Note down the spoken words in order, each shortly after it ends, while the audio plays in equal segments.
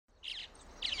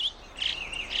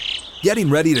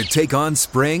Getting ready to take on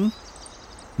spring?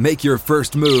 Make your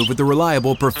first move with the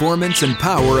reliable performance and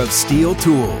power of Steel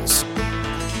tools.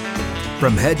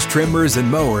 From hedge trimmers and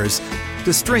mowers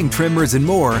to string trimmers and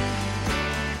more,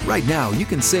 right now you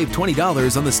can save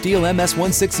 $20 on the Steel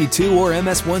MS-162 or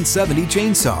MS-170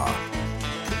 chainsaw.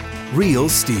 Real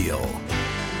Steel.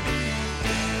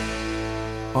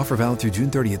 Offer valid through June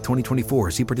 30th,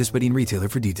 2024. See participating retailer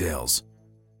for details.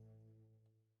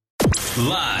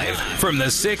 Live from the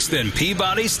 6th and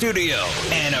Peabody Studio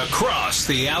and across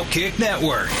the Outkick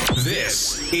Network,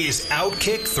 this is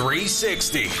Outkick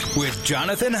 360 with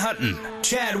Jonathan Hutton,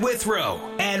 Chad Withrow,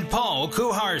 and Paul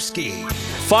Kuharsky.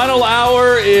 Final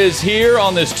hour is here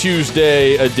on this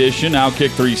Tuesday edition,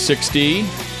 Outkick 360.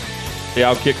 The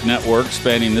Outkick Network,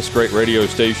 spanning this great radio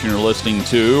station you're listening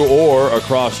to, or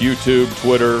across YouTube,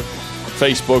 Twitter,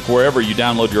 Facebook, wherever you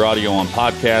download your audio on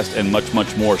podcast, and much,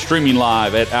 much more. Streaming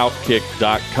live at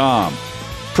Outkick.com.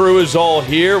 Crew is all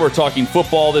here. We're talking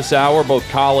football this hour, both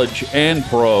college and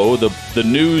pro. The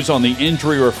news on the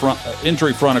injury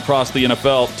front across the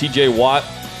NFL, T.J. Watt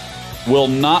will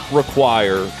not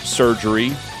require surgery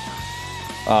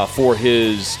for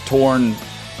his torn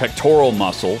pectoral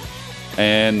muscle.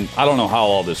 And I don't know how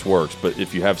all this works, but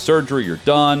if you have surgery, you're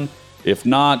done. If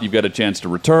not, you've got a chance to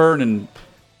return. And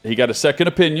he got a second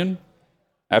opinion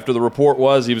after the report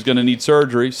was he was going to need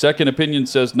surgery. Second opinion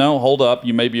says, no, hold up,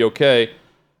 you may be okay.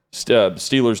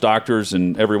 Steelers doctors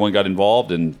and everyone got involved,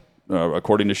 and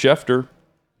according to Schefter,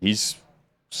 he's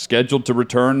scheduled to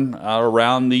return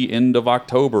around the end of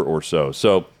October or so.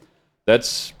 So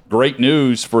that's great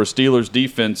news for a Steelers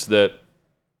defense that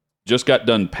just got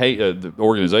done the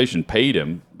organization paid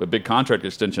him a big contract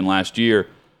extension last year,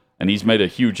 and he's made a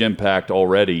huge impact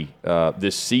already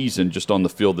this season just on the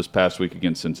field this past week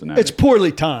against Cincinnati. It's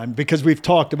poorly timed because we've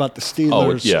talked about the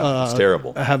Steelers. It's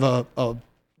terrible. Have a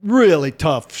really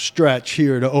tough stretch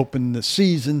here to open the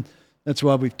season. That's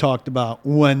why we've talked about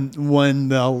when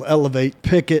they'll elevate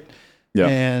Pickett. Yeah.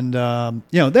 And,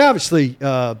 they obviously,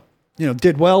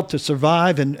 did well to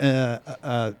survive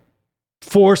and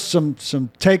forced some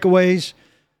takeaways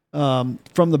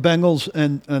from the Bengals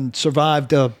and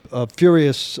survived a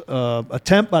furious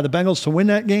attempt by the Bengals to win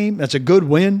that game. That's a good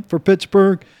win for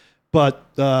Pittsburgh, but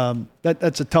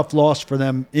that's a tough loss for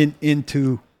them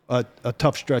into a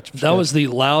tough stretch. That was the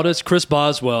loudest. Chris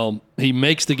Boswell, he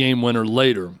makes the game winner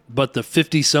later, but the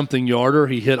 50-something yarder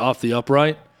he hit off the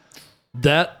upright,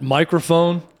 that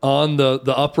microphone on the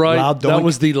upright, that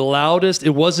was the loudest.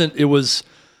 It was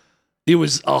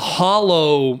a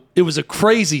hollow, it was a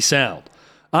crazy sound.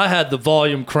 I had the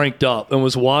volume cranked up and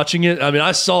was watching it. I mean,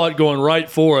 I saw it going right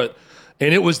for it,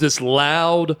 and it was this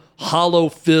loud,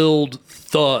 hollow-filled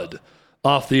thud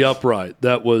off the upright.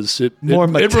 That was it. More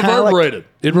metallic, it reverberated.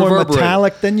 It more reverberated.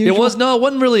 Metallic than usual. It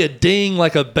wasn't really a ding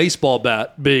like a baseball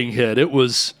bat being hit. It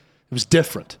was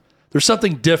different. There's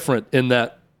something different in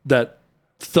that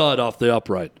thud off the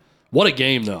upright. What a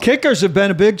game, though. Kickers have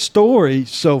been a big story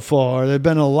so far. There's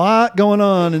been a lot going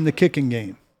on in the kicking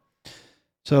game.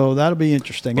 So that'll be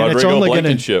interesting. Rodrigo and it's only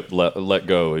Blankenship let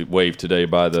go, waived today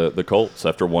by the Colts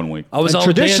after 1 week. I was on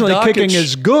traditionally Dan Dockich. Kicking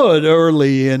is good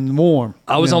early and warm.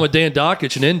 I was on with Dan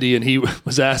Dockich in Indy, and he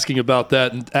was asking about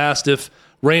that and asked if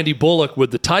Randy Bullock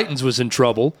with the Titans was in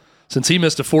trouble since he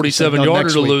missed a 47-yarder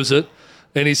to lose it.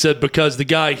 And he said because the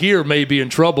guy here may be in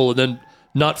trouble, and then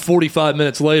not 45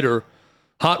 minutes later,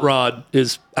 Hot Rod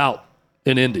is out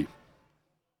in Indy.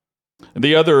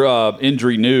 The other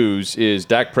injury news is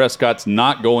Dak Prescott's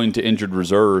not going to injured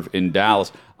reserve in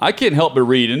Dallas. I can't help but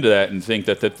read into that and think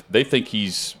that they think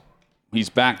he's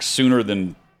back sooner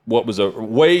than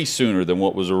way sooner than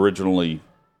what was originally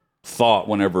thought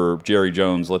whenever Jerry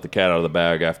Jones let the cat out of the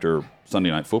bag after Sunday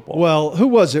Night Football. Well, who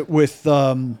was it with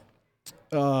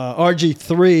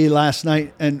RG3 last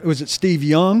night? And was it Steve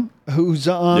Young who's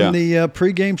on the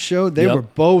pregame show? They were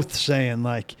both saying,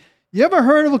 like, you ever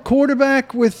heard of a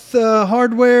quarterback with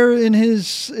hardware in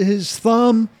his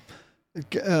thumb?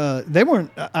 They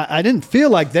weren't. I didn't feel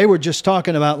like they were just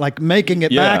talking about like making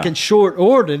it back in short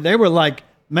order. They were like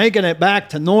making it back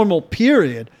to normal,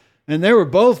 period. And they were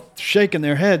both shaking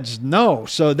their heads no.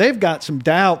 So they've got some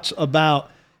doubts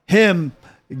about him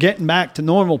getting back to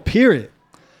normal, period.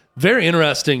 Very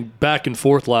interesting back and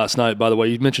forth last night, by the way.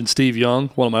 You mentioned Steve Young,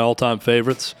 one of my all-time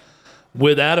favorites,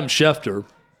 with Adam Schefter.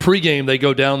 Pre-game, they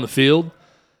go down the field,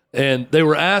 and they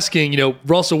were asking,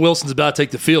 Russell Wilson's about to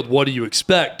take the field. What do you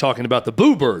expect? Talking about the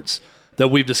Boo Birds that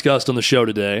we've discussed on the show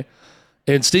today.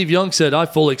 And Steve Young said, I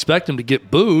fully expect him to get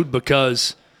booed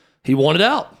because he wanted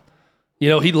out.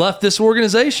 he left this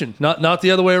organization, not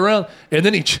the other way around. And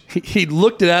then he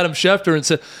looked at Adam Schefter and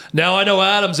said, now I know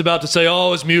Adam's about to say,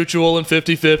 oh, it's mutual and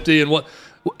 50-50 and what.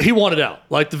 He wanted out.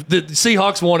 Like the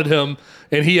Seahawks wanted him,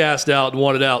 and he asked out and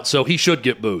wanted out, so he should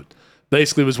get booed.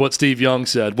 Basically was what Steve Young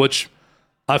said, which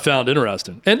I found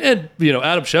interesting. And Adam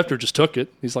Schefter just took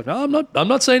it. He's like, no, I'm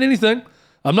not saying anything.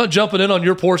 I'm not jumping in on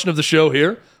your portion of the show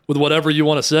here with whatever you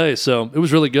want to say. So it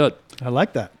was really good. I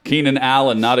like that. Keenan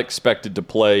Allen not expected to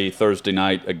play Thursday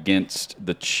night against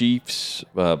the Chiefs.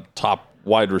 Top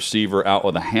wide receiver out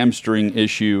with a hamstring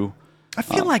issue. I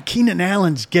feel like Keenan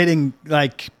Allen's getting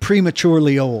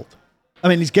prematurely old. I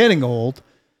mean, he's getting old,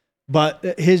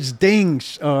 but his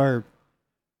dings are.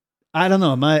 I don't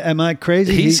know. Am I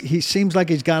crazy? He seems like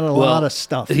he's got a lot of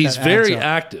stuff. He's very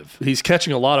active. He's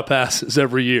catching a lot of passes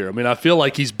every year. I mean, I feel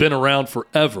like he's been around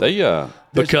forever.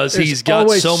 Because he's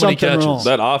got so many catches. Wrong.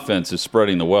 That offense is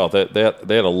spreading the wealth. They had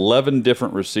 11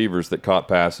 different receivers that caught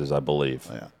passes, I believe.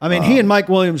 Yeah. I mean, he and Mike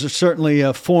Williams are certainly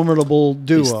a formidable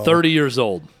duo. He's 30 years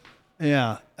old.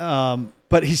 Yeah.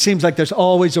 But he seems like there's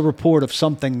always a report of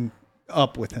something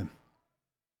up with him.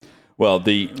 Well,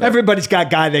 everybody's got a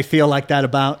guy they feel like that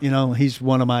about. He's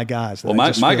one of my guys. Well,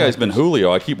 my guy's been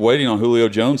Julio. I keep waiting on Julio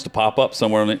Jones to pop up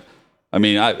somewhere. I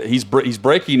mean, he's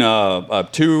breaking a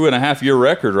 2.5-year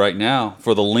record right now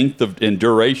for the length and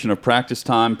duration of practice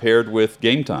time paired with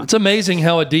game time. It's amazing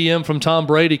how a DM from Tom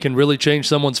Brady can really change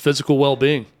someone's physical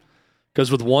well-being.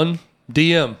 Because with one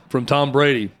DM from Tom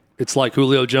Brady, it's like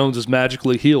Julio Jones is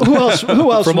magically healed. Who else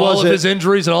from all of his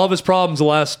injuries and all of his problems the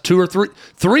last 2 or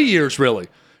 3 years, really.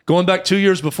 Going back 2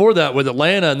 years before that with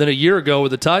Atlanta and then a year ago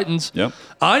with the Titans. Yep.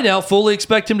 I now fully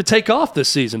expect him to take off this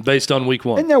season based on week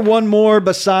 1. Isn't there one more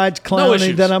besides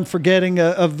Clowney that I'm forgetting?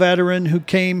 A veteran who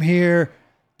came here,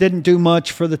 didn't do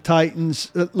much for the Titans,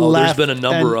 left there's been a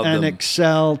number of them. And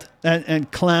excelled.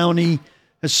 And Clowney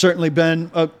has certainly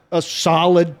been a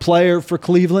solid player for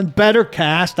Cleveland. Better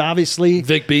cast, obviously.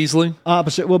 Vic Beasley.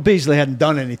 Opposite. Well, Beasley hadn't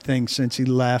done anything since he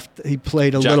left. He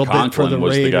played a little bit for the Raiders.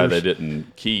 Was the guy they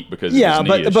didn't keep because of his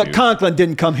knee issue. But Conklin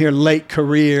didn't come here late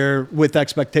career with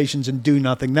expectations and do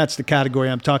nothing. That's the category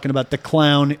I'm talking about. The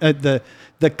Clowney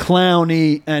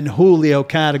and Julio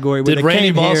category. Did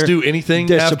Randy Moss do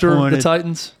anything after the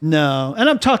Titans? No. And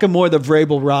I'm talking more the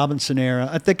Vrabel Robinson era.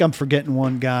 I think I'm forgetting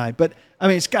one guy. But, I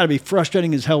mean, it's got to be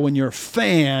frustrating as hell when you're a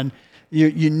fan.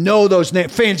 You know those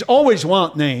names. Fans always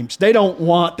want names. They don't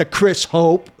want the Chris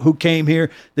Hope who came here,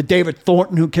 the David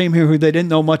Thornton who came here who they didn't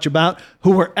know much about,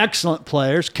 who were excellent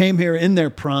players, came here in their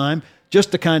prime,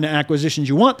 just the kind of acquisitions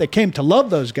you want. They came to love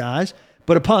those guys,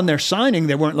 but upon their signing,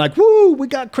 they weren't like, woo, we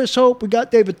got Chris Hope, we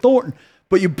got David Thornton.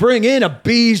 But you bring in a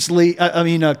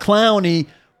Clowney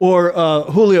or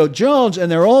Julio Jones,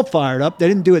 and they're all fired up. They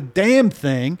didn't do a damn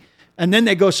thing. And then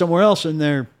they go somewhere else, and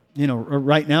they're,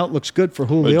 right now it looks good for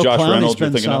Julio. Clowney's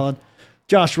been solid.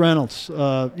 Josh Reynolds,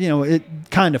 it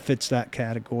kind of fits that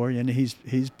category, and he's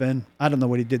been. I don't know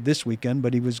what he did this weekend,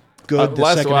 but he was good.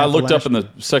 I looked up in the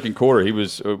second quarter. He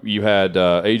was. You had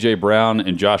A.J. Brown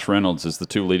and Josh Reynolds as the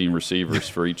two leading receivers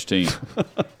for each team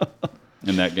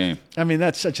in that game. I mean,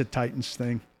 that's such a Titans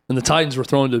thing. And the Titans were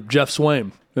thrown to Jeff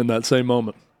Swaim in that same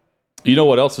moment. You know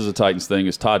what else is a Titans thing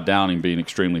is Todd Downing being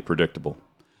extremely predictable.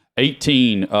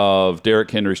 18 of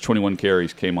Derrick Henry's 21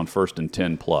 carries came on 1st and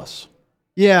 10 plus.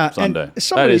 Yeah, Sunday.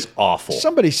 That is awful.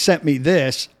 Somebody sent me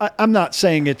this. I'm not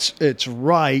saying it's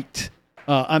right.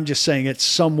 I'm just saying it's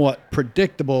somewhat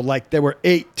predictable. Like there were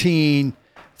 18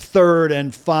 3rd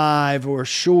and 5 or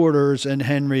shorters, and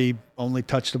Henry only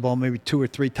touched the ball maybe 2 or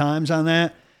 3 times on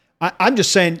that. I'm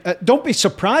just saying, don't be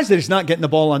surprised that he's not getting the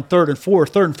ball on 3rd and 4 or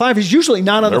 3rd and 5. He's usually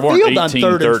not on the field on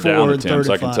 3rd and 4 and 3rd and 5.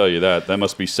 I can tell you that. That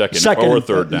must be second or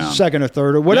third down. Second or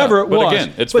third or whatever it was.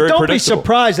 Again, it's very don't predictable. Be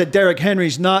surprised that Derrick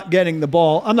Henry's not getting the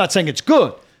ball. I'm not saying it's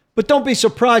good, but don't be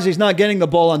surprised he's not getting the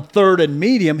ball on 3rd and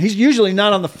medium. He's usually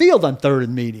not on the field on 3rd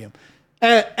and medium.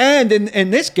 And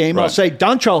in this game, I'll say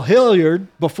Dontrell Hilliard,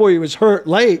 before he was hurt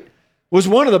late, was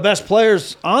one of the best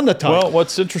players on the Titans. Well,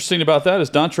 what's interesting about that is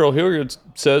Dontrell Hilliard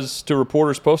says to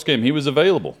reporters postgame he was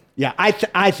available. Yeah, I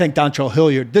think Dontrell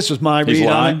Hilliard, this was my read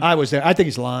on it. I was there. I think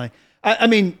he's lying. I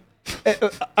mean,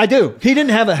 I do. He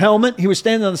didn't have a helmet. He was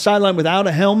standing on the sideline without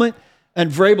a helmet, and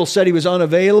Vrabel said he was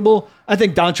unavailable. I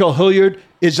think Dontrell Hilliard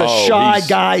is a shy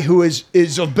guy who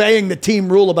is obeying the team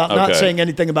rule about not saying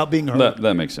anything about being hurt.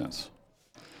 That makes sense.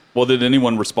 Well, did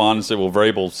anyone respond and say, well,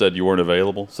 Vrabel said you weren't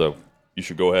available, so you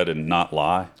should go ahead and not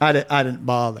lie? I didn't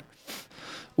bother.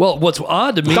 Well, what's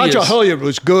odd to me Concho is Hilliard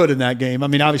was good in that game. I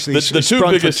mean, obviously, the two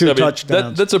biggest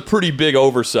touchdowns. That's a pretty big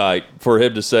oversight for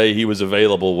him to say he was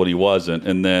available when he wasn't,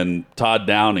 and then Todd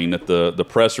Downing at the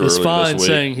presser it's earlier fine this week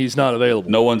saying he's not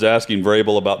available. No one's asking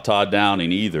Vrabel about Todd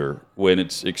Downing either, when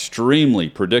it's extremely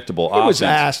predictable. He was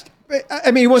asked.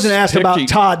 I mean, he wasn't asked about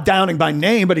Todd Downing by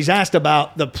name, but he's asked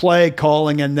about the play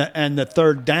calling and the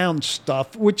third down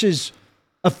stuff, which is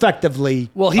effectively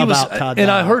Todd Downing.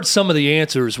 And I heard some of the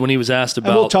answers when he was asked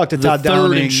about we'll talk to Todd the third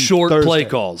Downing and short Thursday. play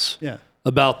calls. Yeah.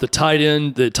 About the tight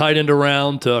end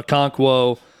around to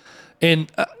Okonkwo.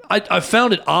 And I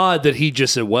found it odd that he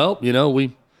just said, well,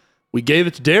 we gave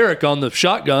it to Derek on the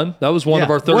shotgun. That was one of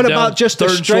our third What down. about just a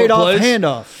straight-off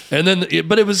handoff? And then,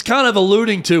 but it was kind of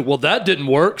alluding to, well, that didn't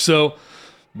work, so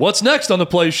what's next on the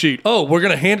play sheet? Oh, we're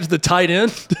going to hand it to the tight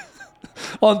end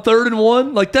on 3rd and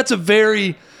 1? Like, that's a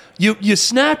very... You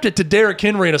snapped it to Derrick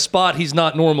Henry in a spot he's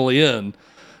not normally in,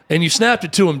 and you snapped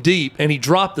it to him deep, and he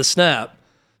dropped the snap.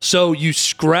 So you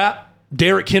scrap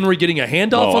Derrick Henry getting a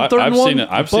handoff on 3rd and 1?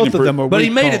 I've seen him but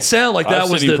he made it sound like that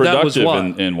was why.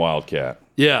 in Wildcat.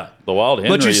 Yeah. The Wild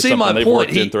Henry is something they've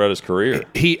worked in throughout his career.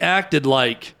 He acted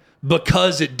like,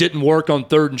 because it didn't work on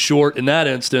 3rd and short in that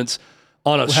instance,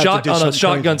 on a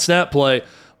shotgun snap play,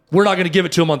 we're not going to give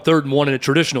it to him on 3rd and 1 in a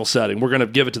traditional setting. We're going to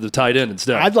give it to the tight end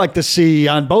instead. I'd like to see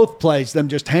on both plays them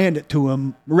just hand it to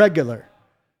him regular.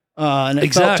 And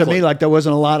it felt to me like there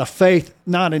wasn't a lot of faith,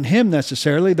 not in him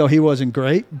necessarily, though he wasn't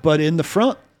great, but in the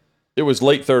front. It was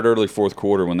late third, early fourth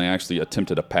quarter when they actually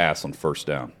attempted a pass on first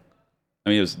down. I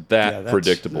mean, it was that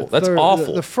predictable. That's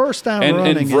awful. The first down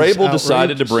running and Vrabel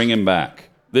decided to bring him back.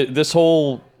 This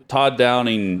whole Todd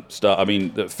Downing stuff, I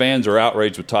mean, the fans are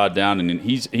outraged with Todd Downing, and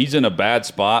he's in a bad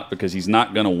spot because he's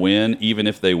not going to win, even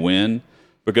if they win.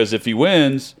 Because if he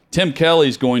wins, Tim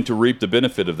Kelly's going to reap the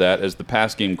benefit of that as the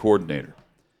pass game coordinator.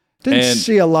 Didn't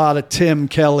see a lot of Tim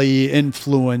Kelly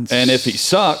influence. And if he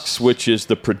sucks, which is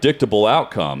the predictable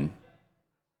outcome,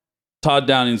 Todd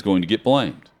Downing's going to get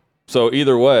blamed. So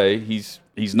either way, he's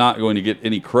not going to get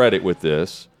any credit with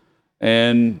this.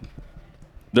 And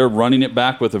they're running it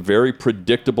back with a very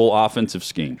predictable offensive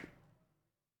scheme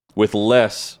with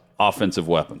less offensive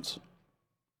weapons.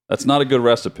 That's not a good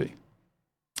recipe.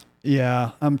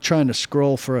 Yeah, I'm trying to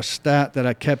scroll for a stat that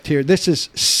I kept here. This is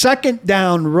second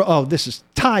down. This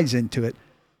ties into it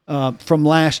from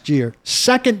last year.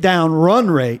 Second down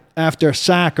run rate after a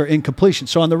sack or incompletion.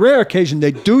 So on the rare occasion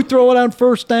they do throw it on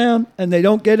first down and they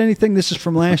don't get anything. This is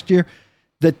from last year.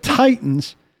 The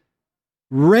Titans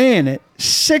ran it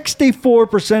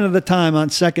 64% of the time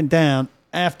on second down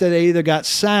after they either got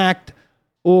sacked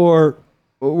or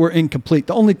were incomplete.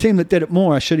 The only team that did it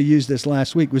more, I should have used this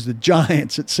last week, was the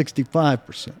Giants at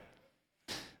 65%.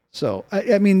 So,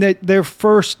 I mean, their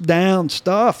first down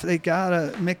stuff, they got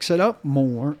to mix it up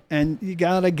more, and you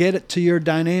got to get it to your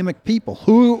dynamic people.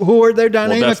 Who are their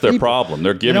dynamic people? Well, that's their problem.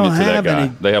 They're giving it to that guy.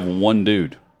 They have one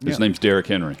dude. His name's Derrick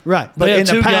Henry. Right. But in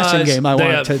the passing game, I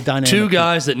want to dynamic. Two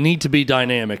guys that need to be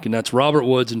dynamic, and that's Robert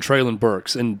Woods and Treylon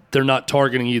Burks, and they're not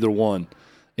targeting either one.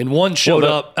 And one showed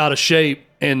up out of shape,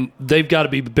 and they've got to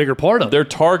be a bigger part of it. They're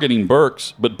targeting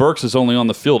Burks, but Burks is only on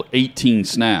the field 18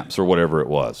 snaps or whatever it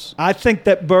was. I think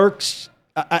that Burks,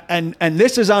 and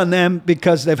this is on them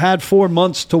because they've had 4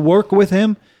 months to work with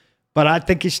him, but I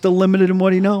think he's still limited in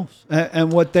what he knows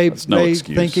and what they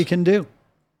think he can do.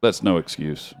 That's no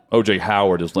excuse. O.J.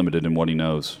 Howard is limited in what he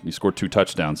knows. He scored 2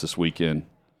 touchdowns this weekend.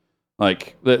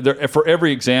 Like, for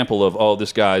every example of,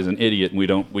 this guy's an idiot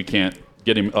and we can't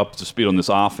get him up to speed on this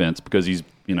offense because he's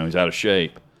out of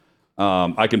shape.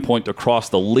 I can point across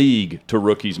the league to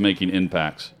rookies making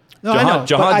impacts. No, I know.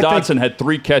 Jahan Dotson had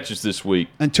 3 catches this week.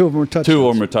 And 2 of them were touchdowns. 2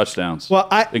 of them were touchdowns. Well,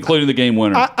 including the game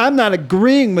winner. I'm not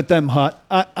agreeing with them, Hutt.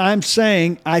 I'm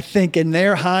saying I think in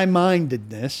their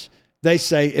high-mindedness, they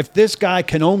say, if this guy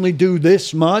can only do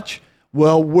this much,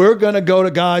 well, we're going to go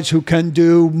to guys who can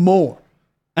do more.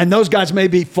 And those guys may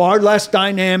be far less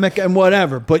dynamic and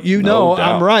whatever. But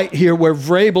I'm right here where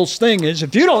Vrabel's thing is,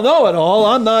 if you don't know it all,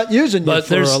 I'm not using you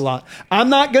for a lot. I'm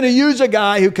not going to use a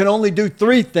guy who can only do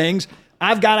 3 things.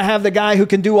 I've got to have the guy who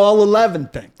can do all 11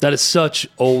 things. That is such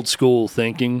old school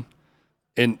thinking.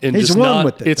 And he's just won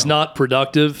with it. It's not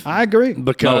productive. I agree.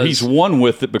 Because he's won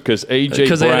with it because A.J.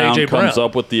 Brown comes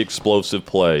up with the explosive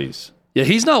plays. Yeah,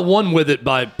 he's not won with it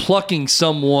by plucking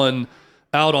someone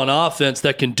out on offense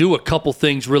that can do a couple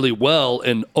things really well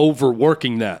and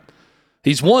overworking that.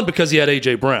 He's won because he had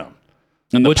A.J. Brown.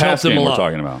 And the pass game we're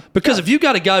talking about. Because if you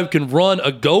got a guy who can run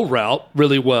a go route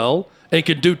really well and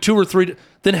can do 2 or 3,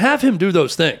 then have him do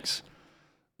those things.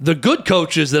 The good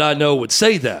coaches that I know would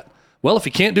say that. Well, if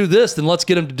he can't do this, then let's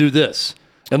get him to do this.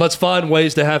 And let's find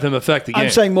ways to have him affect the game. I'm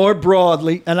saying more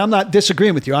broadly, and I'm not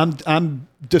disagreeing with you. I'm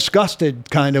disgusted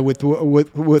kind of with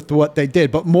what they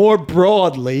did, but more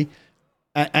broadly,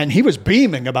 and he was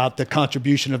beaming about the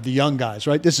contribution of the young guys,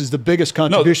 right? This is the biggest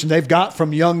contribution they've got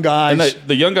from young guys. And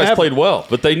the young guys played well,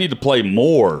 but they need to play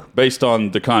more based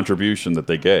on the contribution that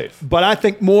they gave. But I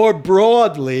think more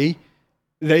broadly,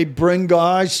 they bring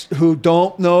guys who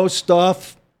don't know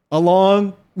stuff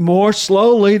along more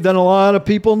slowly than a lot of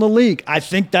people in the league. I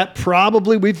think that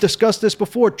probably, we've discussed this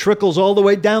before, trickles all the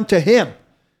way down to him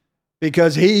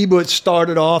because he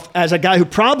started off as a guy who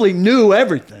probably knew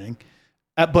everything,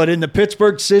 but in the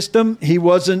Pittsburgh system, he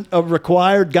wasn't a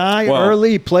required guy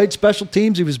early. He played special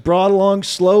teams. He was brought along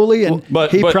slowly, and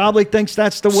he probably thinks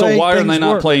that's the way. So why are they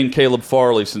not work. playing Caleb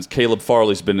Farley since Caleb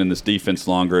Farley's been in this defense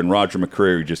longer and Roger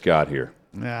McCreary just got here?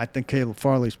 Yeah, I think Caleb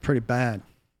Farley's pretty bad.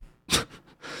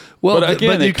 Well, but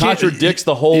again, it contradicts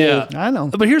the whole. Yeah, I know.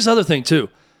 But here's the other thing, too.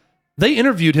 They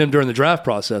interviewed him during the draft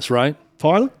process, right?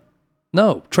 Farley?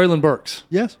 No, Treylon Burks.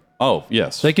 Yes. Oh,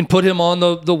 yes. They can put him on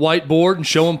the whiteboard and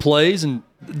show him plays, and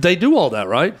they do all that,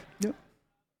 right? Yep.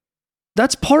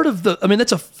 That's part of the – I mean,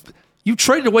 you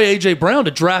traded away A.J. Brown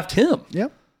to draft him.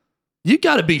 Yep. You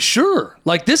got to be sure.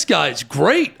 Like, this guy's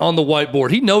great on the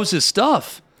whiteboard. He knows his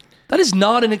stuff. That is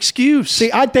not an excuse.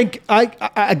 See, I think,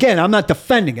 again, I'm not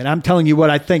defending it. I'm telling you what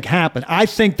I think happened. I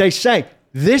think they say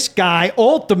this guy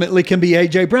ultimately can be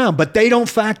A.J. Brown, but they don't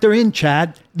factor in,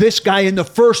 Chad, this guy in the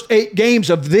first 8 games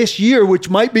of this year, which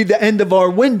might be the end of our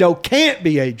window, can't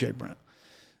be A.J. Brown.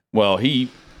 Well,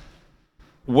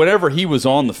 whenever he was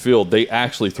on the field, they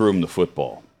actually threw him the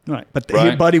football. Right,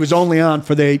 but he was only on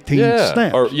for the 18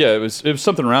 snaps. It was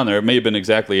something around there. It may have been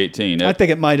exactly 18. I think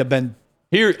it might have been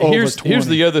Here's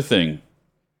the other thing.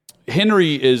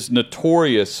 Henry is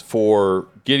notorious for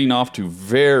getting off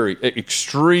to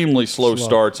extremely slow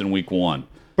starts in week 1.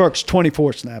 Burks,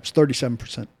 24 snaps,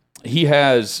 37%. He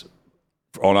has,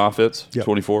 on offense,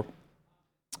 24.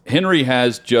 Henry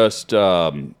has just,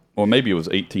 maybe it was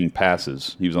 18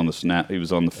 passes. He was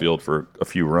on the field for a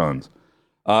few runs.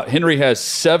 Henry has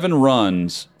 7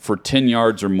 runs for 10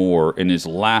 yards or more in his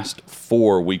last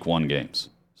 4 week 1 games.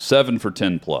 7 for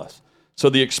 10 plus. So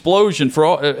the explosion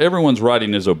everyone's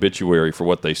writing his obituary for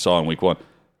what they saw in week 1.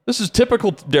 This is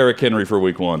typical Derrick Henry for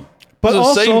week 1. But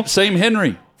also, same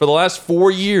Henry for the last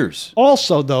 4 years.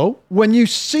 Also, though, when you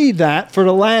see that for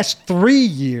the last 3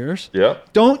 years,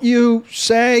 don't you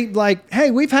say, like, hey,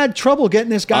 we've had trouble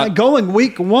getting this guy going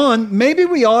week 1. Maybe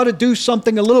we ought to do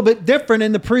something a little bit different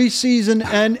in the preseason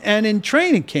and in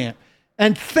training camp.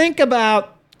 And think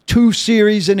about 2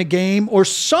 series in a game or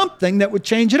something that would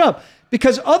change it up.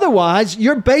 Because otherwise,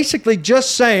 you're basically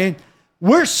just saying,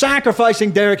 we're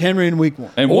sacrificing Derrick Henry in week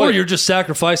 1. Or you're just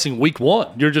sacrificing week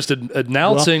 1. You're just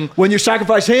announcing. Well, when you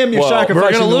sacrifice him, you're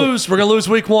sacrificing. We're going to lose. We're going to lose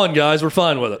week 1, guys. We're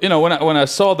fine with it. You know, when I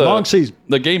saw long season,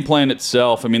 the game plan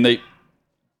itself, I mean,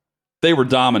 they were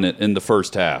dominant in the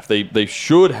first half. They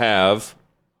should have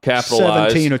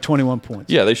capitalized. 17 or 21 points.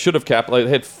 Yeah, they should have capitalized.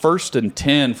 They had 1st and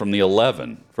 10 from the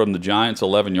 11, from the Giants'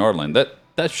 11-yard line.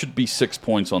 That should be 6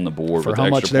 points on the board. For how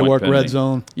much they work red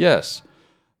zone. Yes.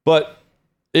 But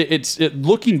it's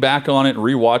looking back on it and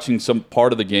rewatching some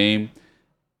part of the game,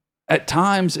 at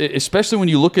times, especially when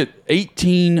you look at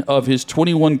 18 of his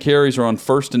 21 carries are on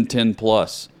 1st and 10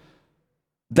 plus,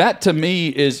 that to me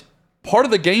is part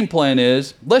of the game plan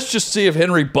is, let's just see if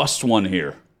Henry busts one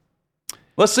here.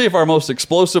 Let's see if our most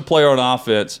explosive player on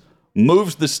offense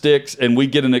moves the sticks and we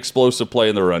get an explosive play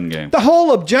in the run game. The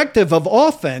whole objective of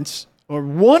offense, or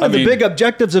one of the big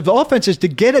objectives of offense, is to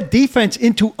get a defense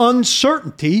into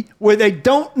uncertainty where they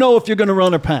don't know if you're going to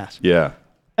run or pass. Yeah.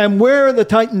 And where are the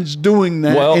Titans doing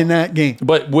that in that game?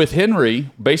 But with Henry,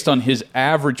 based on his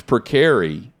average per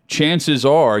carry, chances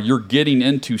are you're getting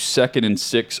into 2nd and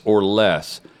 6 or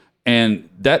less. And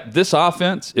this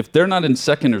offense, if they're not in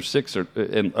 2nd or 6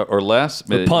 or less,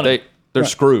 they're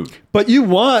screwed. But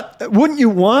wouldn't you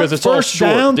want first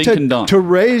down to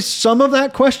raise some of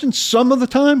that question some of the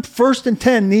time? 1st and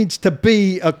 10 needs to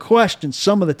be a question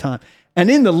some of the time.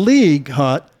 And in the league,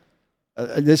 Hut,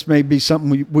 this may be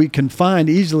something we can find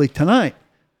easily tonight.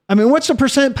 I mean, what's the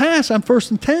percent pass on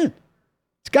 1st and 10?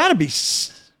 It's got to be.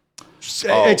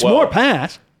 It's more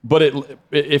pass. But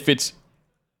if it's.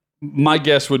 My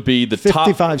guess would be the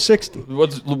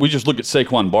 55-60. We just look at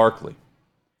Saquon Barkley.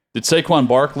 Did Saquon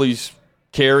Barkley's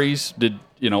carries,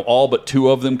 all but 2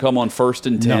 of them come on 1st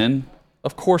and 10? No.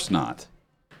 Of course not.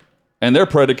 And they're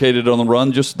predicated on the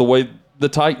run just the way the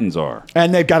Titans are.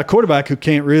 And they've got a quarterback who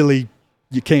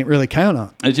you can't really count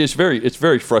on. It's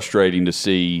very frustrating to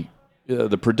see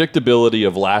the predictability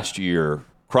of last year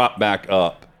crop back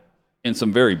up in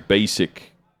some very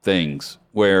basic things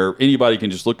where anybody can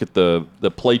just look at the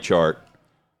play chart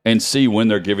and see when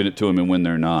they're giving it to him and when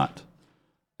they're not.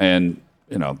 And,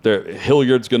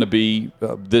 Hilliard's going to be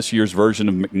this year's version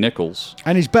of McNichols.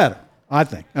 And he's better, I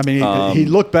think. I mean, he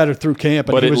looked better through camp,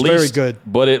 and he was very good.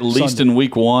 But at least in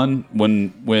week one,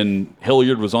 when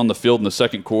Hilliard was on the field in the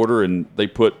second quarter and they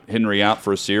put Henry out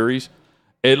for a series,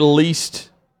 at least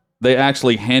they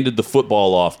actually handed the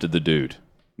football off to the dude.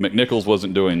 McNichols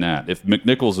wasn't doing that. If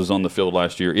McNichols was on the field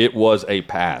last year, it was a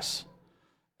pass.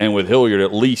 And with Hilliard,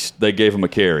 at least they gave him a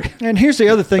carry. And here's the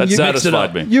other thing. That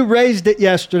satisfied me. You raised it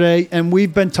yesterday, and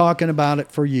we've been talking about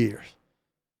it for years.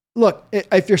 Look,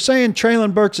 if you're saying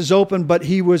Treylon Burks is open, but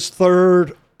he was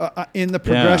third in the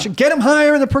progression, get him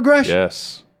higher in the progression.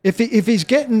 Yes. If he's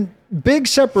getting big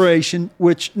separation,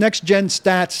 which Next Gen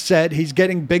Stats said he's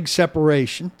getting big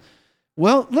separation,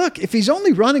 well, look, if he's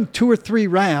only running 2 or 3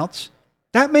 routes,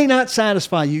 that may not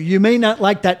satisfy you. You may not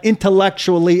like that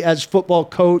intellectually as football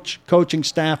coach, coaching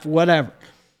staff, whatever.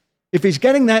 If he's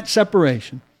getting that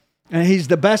separation, and he's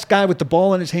the best guy with the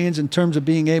ball in his hands in terms of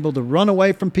being able to run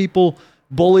away from people,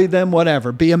 bully them,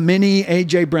 whatever, be a mini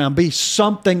A.J. Brown, be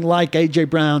something like A.J.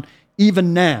 Brown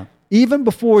even now, even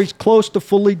before he's close to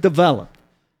fully developed.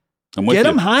 Get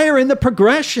him higher in the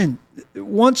progression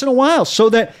once in a while so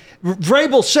that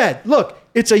Vrabel said, look,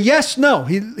 it's a yes-no.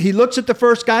 He looks at the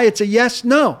first guy, it's a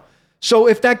yes-no. So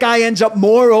if that guy ends up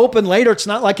more open later, it's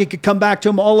not like he could come back to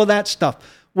him, all of that stuff.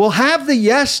 We'll have the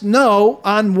yes-no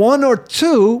on 1 or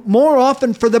 2 more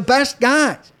often for the best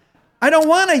guys. I don't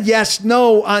want a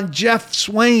yes-no on Jeff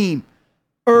Swain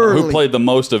early. Who played the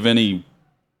most of any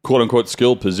quote-unquote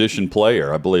skilled position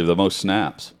player, I believe, the most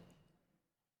snaps.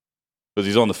 Because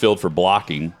he's on the field for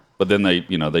blocking, but then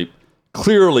they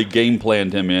clearly game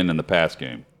planned him in the pass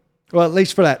game. Well, at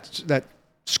least for that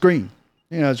screen.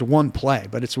 It's one play,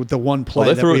 but it's with the one play.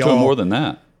 Well, they threw it to him more than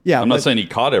that. Yeah. I'm not saying he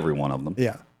caught every one of them.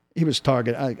 Yeah. He was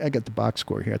targeted. I got the box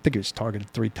score here. I think he was targeted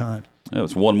 3 times. Yeah, it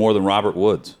was one more than Robert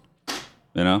Woods.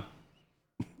 I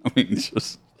mean, it's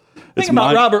just... The thing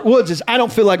about Robert Woods is I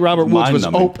don't feel like Robert Woods was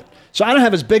open. So I don't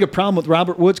have as big a problem with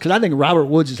Robert Woods because I think Robert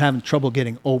Woods is having trouble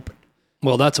getting open.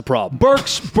 Well, that's a problem.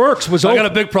 Burks was open. I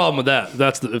got a big problem with that. If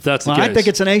that's the case. I think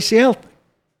it's an ACL thing.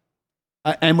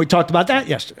 And we talked about that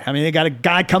yesterday. I mean, they got a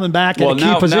guy coming back in a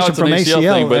key position from ACL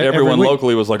thing, but everyone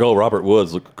locally was like, "Oh, Robert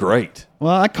Woods looked great."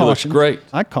 Well, I cautioned. Great.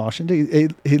 I cautioned.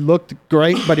 He looked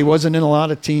great, but he wasn't in a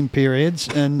lot of team periods.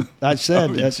 And I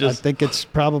said, I think it's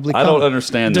probably. I don't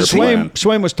understand their plan.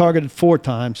 Swain was targeted 4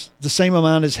 times, the same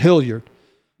amount as Hilliard.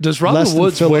 Does Robert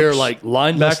Woods wear like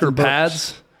linebacker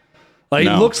pads? Like,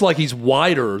 No. He looks like he's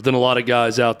wider than a lot of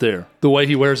guys out there. The way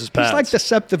he wears his pads. He's like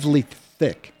deceptively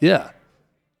thick. Yeah.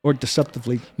 Or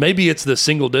deceptively. Maybe it's the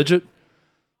single digit.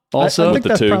 Also, I think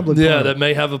that's probably part that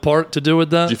may have a part to do with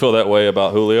that. Did you feel that way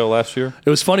about Julio last year? It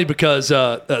was funny because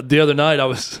the other night I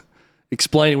was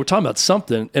explaining, we're talking about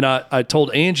something, and I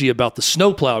told Angie about the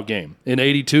snowplow game in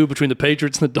 '82 between the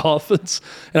Patriots and the Dolphins.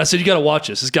 And I said, you got to watch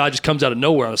this. This guy just comes out of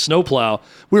nowhere on a snowplow.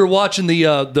 We were watching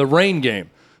the rain game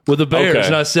with the Bears,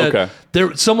 and I said,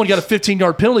 someone got a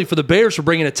 15-yard penalty for the Bears for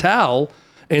bringing a towel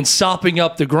and sopping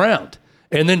up the ground,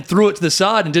 and then threw it to the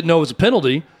side and didn't know it was a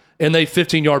penalty. And they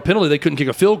 15-yard penalty. They couldn't kick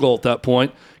a field goal at that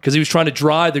point because he was trying to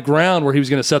dry the ground where he was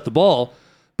going to set the ball.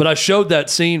 But I showed that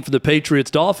scene for the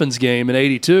Patriots-Dolphins game in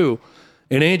 '82,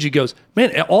 and Angie goes,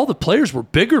 man, all the players were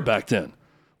bigger back then.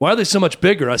 Why are they so much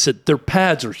bigger? I said, their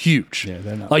pads are huge. Yeah,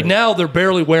 they're not like big. Now they're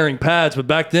barely wearing pads, but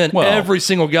back then every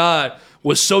single guy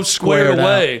was so squared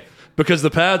away because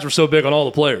the pads were so big on all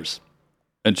the players.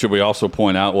 And should we also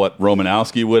point out what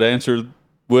Romanowski would answer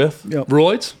with? Yep.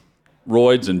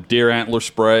 Roids and deer antler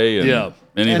spray and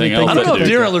anything else. I don't know if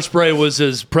deer antler spray was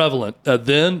as prevalent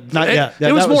then. Not yet.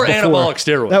 It was more anabolic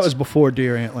steroids. That was before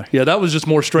deer antler. Yeah, that was just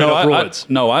more straight up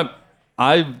roids.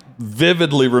 I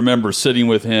vividly remember sitting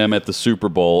with him at the Super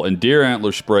Bowl, and deer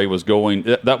antler spray was going.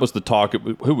 That was the talk.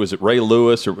 Who was it? Ray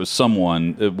Lewis, or it was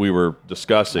someone that we were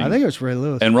discussing? I think it was Ray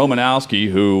Lewis. And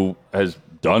Romanowski, who has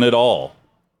done it all,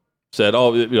 said,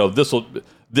 "Oh, this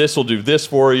will do this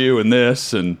for you, and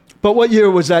this." And but what year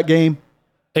was that game?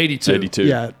 82.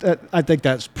 Yeah, I think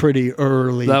that's pretty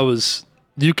early. That was.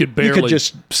 You could barely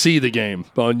just see the game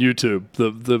on YouTube.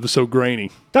 The was so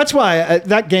grainy. That's why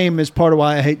that game is part of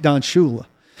why I hate Don Shula,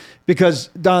 because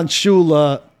Don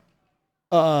Shula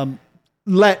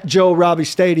let Joe Robbie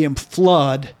Stadium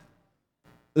flood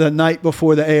the night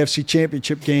before the AFC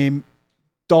Championship game,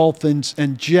 Dolphins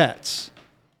and Jets,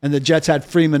 and the Jets had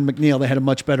Freeman McNeil. They had a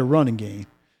much better running game,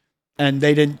 and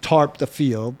they didn't tarp the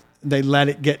field. They let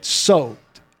it get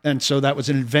soaked, and so that was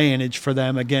an advantage for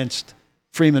them against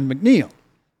Freeman McNeil.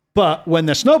 But when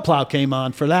the snowplow came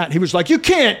on for that, he was like, you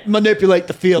can't manipulate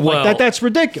the field like that. That's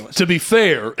ridiculous. To be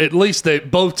fair, at least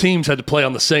both teams had to play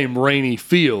on the same rainy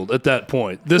field at that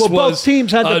point. This was both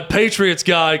teams had a Patriots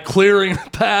guy clearing a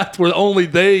path where only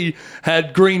they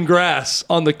had green grass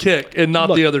on the kick and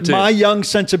not the other team. My young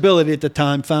sensibility at the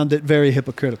time found it very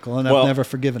hypocritical, and I've never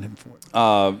forgiven him for it.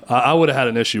 I would have had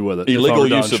an issue with it. Illegal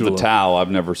use of the towel,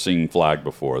 I've never seen flagged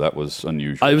before. That was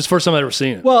unusual. It was the first time I'd ever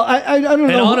seen it. Well, I don't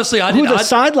know honestly, who the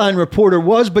sideline reporter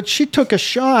was, but she took a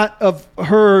shot of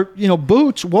her,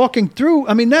 boots walking through.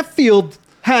 I mean, that field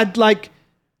had like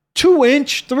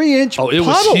 2-inch, 3-inch it puddles.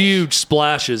 was huge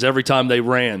splashes every time they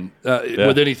ran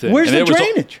with anything. Where's the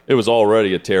drainage? It was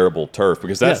already a terrible turf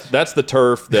because that's the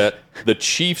turf that the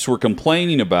Chiefs were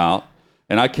complaining about.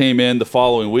 And I came in the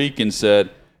following week and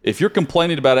said, if you're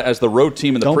complaining about it as the road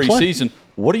team in the preseason,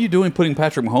 what are you doing putting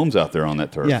Patrick Mahomes out there on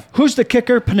that turf? Yeah. Who's the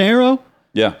kicker? Panero?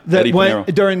 Yeah. That Eddie went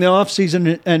Pinheiro. during the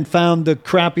offseason and found the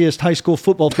crappiest high school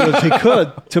football fields he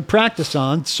could to practice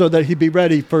on so that he'd be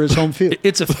ready for his home field.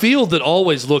 It's a field that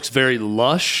always looks very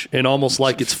lush and almost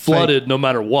like it's flooded no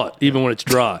matter what, even when it's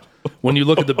dry. When you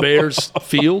look at the Bears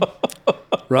field,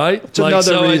 right? It's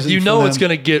another reason you know it's going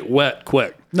to get wet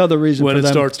quick. Another reason when for it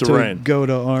them starts to rain. Go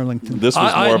to Arlington. This was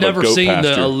more I of had never a goat seen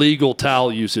pasture. the illegal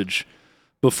towel usage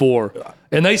before,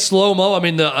 and they slow-mo. I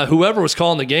mean, whoever was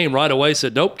calling the game right away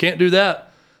said, "Nope, can't do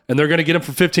that." And they're going to get him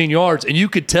for 15 yards, and you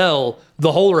could tell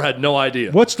the holder had no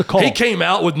idea. What's the call? He came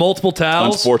out with multiple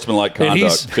towels, Unsportsmanlike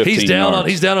conduct. and he's down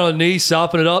yards. on a knee,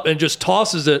 sopping it up, and just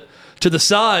tosses it to the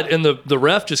side, and the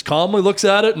ref just calmly looks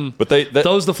at it and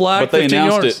throws the flag. But they 15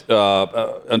 announced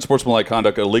yards. it unsportsmanlike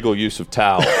conduct, illegal use of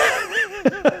towel.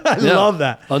 I love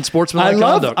that. Unsportsmanlike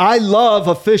conduct. I love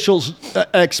officials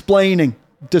explaining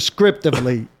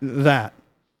descriptively that.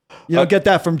 You don't get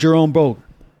that from Jerome Boger.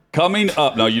 Coming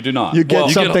up, no, you do not. You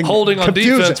get something get holding on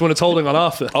confusing. defense when it's holding on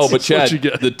offense. Oh, but Chad, That's what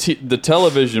you get. the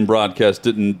television broadcast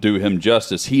didn't do him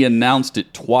justice. He announced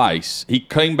it twice. He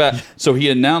came back, so he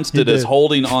announced it as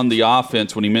holding on the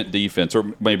offense when he meant defense,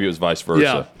 or maybe it was vice versa.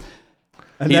 Yeah.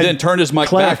 And He then turned his mic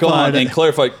back on and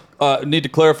clarified. Need to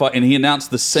clarify, and he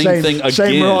announced the same thing again.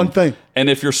 Same wrong thing. And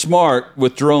if you're smart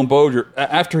with Jerome Boger,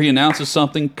 after he announces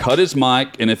something, cut his mic,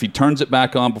 and if he turns it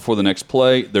back on before the next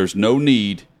play, there's no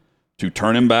need to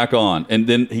turn him back on. And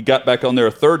then he got back on there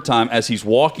a third time as he's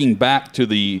walking back to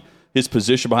his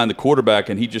position behind the quarterback,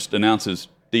 and he just announces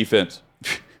defense.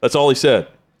 That's all he said.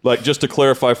 Like, just to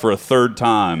clarify for a third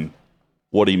time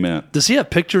what he meant. Does he have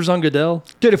pictures on Goodell?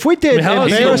 Dude, if we did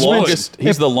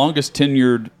He's the longest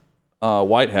tenured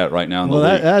white hat right now in the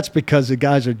league. That's because the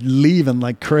guys are leaving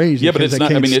like crazy. Yeah, but it's they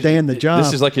not. Can't I mean, stand the job.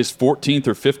 This is like his 14th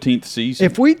or 15th season.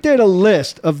 If we did a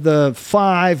list of the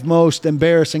 5 most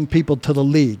embarrassing people to the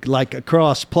league, like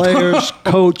across players,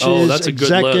 coaches,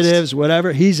 executives,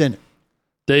 whatever, he's in it.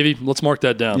 Davey, let's mark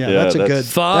that down. Yeah, that's a good.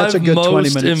 5 that's a good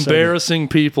most 20-minute embarrassing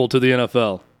people to the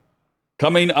NFL.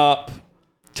 Coming up,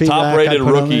 top-rated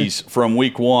rookies from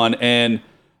Week 1, and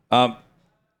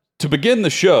to begin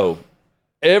the show,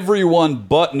 everyone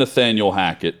but Nathaniel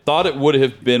Hackett thought it would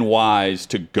have been wise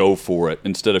to go for it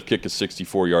instead of kick a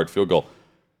 64-yard field goal.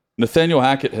 Nathaniel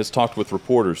Hackett has talked with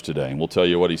reporters today, and we'll tell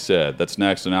you what he said. That's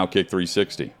next on Outkick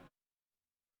 360.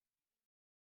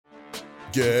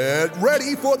 Get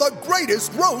ready for the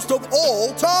greatest roast of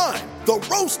all time, the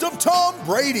Roast of Tom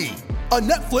Brady, a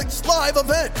Netflix live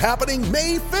event happening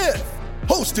May 5th.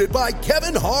 Hosted by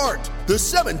Kevin Hart, the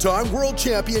 7-time world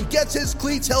champion gets his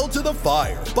cleats held to the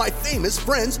fire by famous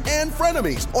friends and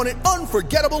frenemies on an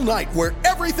unforgettable night where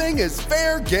everything is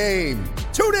fair game.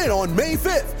 Tune in on May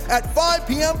 5th at 5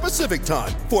 p.m. Pacific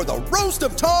time for the Roast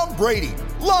of Tom Brady,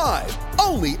 live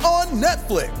only on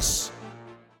Netflix.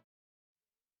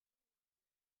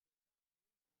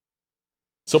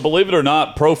 So believe it or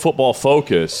not, Pro Football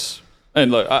Focus,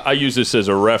 and look, I use this as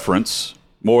a reference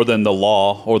more than the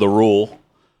law or the rule.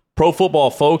 Pro Football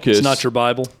Focus. It's not your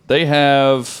Bible. They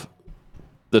have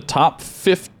the top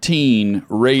 15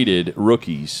 rated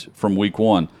rookies from Week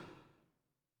 1.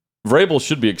 Vrabel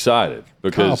should be excited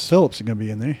because Kyle Phillips is going to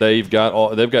be in there. They've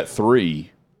got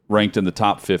 3 ranked in the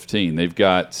top 15. They've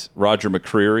got Roger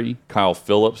McCreary, Kyle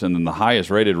Phillips, and then the highest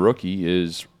rated rookie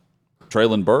is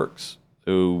Treylon Burks,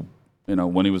 who,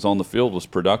 when he was on the field was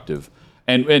productive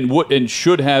and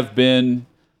should have been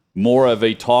more of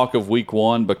a talk of Week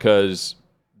 1 because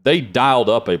they dialed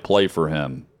up a play for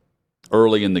him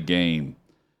early in the game,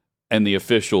 and the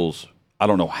officials, I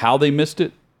don't know how they missed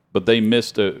it, but they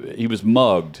missed he was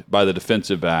mugged by the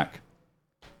defensive back.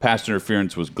 Pass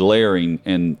interference was glaring,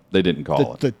 and they didn't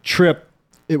call it. The trip,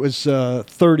 it was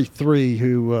 33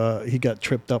 who he got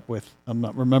tripped up with. I'm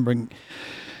not remembering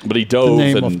But he dove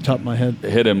and off the top of my head.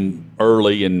 Hit him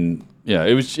early, and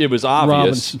it was obvious,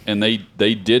 Robinson. And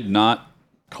they did not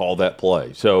call that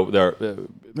play. So they're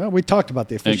we talked about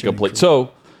the officiating. Incomplete.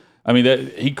 So, I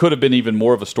mean, he could have been even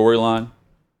more of a storyline.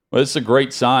 Well, it's a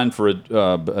great sign for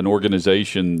an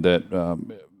organization that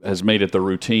has made it the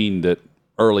routine that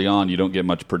early on you don't get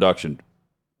much production.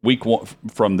 Week one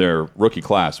from their rookie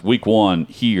class. Week one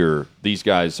here, these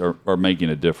guys are making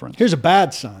a difference. Here's a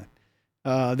bad sign.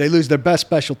 They lose their best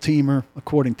special teamer,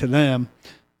 according to them,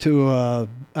 to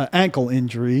an ankle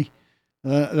injury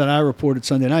that I reported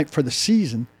Sunday night for the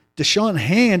season. Deshaun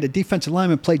Hand, a defensive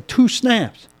lineman, played 2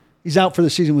 snaps. He's out for the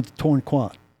season with a torn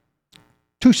quad.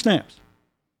 2 snaps.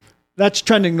 That's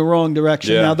trending the wrong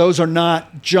direction. Yeah. Now, those are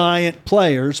not giant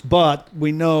players, but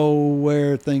we know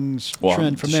where things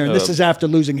trend from there. And this is after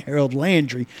losing Harold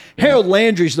Landry. Yeah. Harold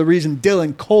Landry's the reason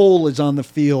Dylan Cole is on the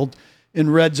field in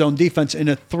red zone defense in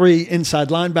a 3 inside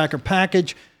linebacker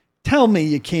package. Tell me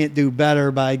you can't do better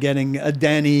by getting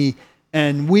Adeni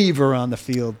and Weaver on the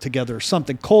field together or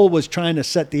something. Cole was trying to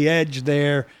set the edge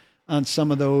there on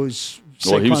some of those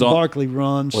Saquon Barkley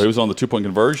runs. Well, he was on the 2-point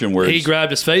conversion where he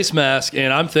grabbed his face mask,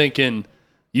 and I'm thinking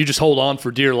you just hold on for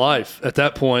dear life at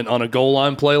that point on a goal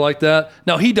line play like that.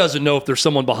 Now, he doesn't know if there's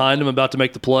someone behind him about to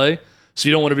make the play, so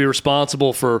you don't want to be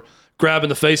responsible for grabbing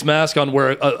the face mask on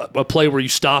where a play where you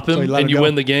stop him and you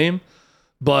win the game.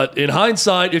 But in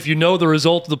hindsight, if you know the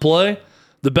result of the play,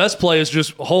 the best play is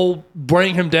just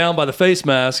bring him down by the face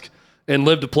mask and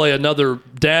live to play another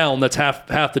down that's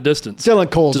half the distance. Dylan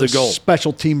Cole's a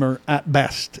special teamer at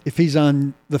best. If he's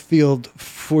on the field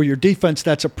for your defense,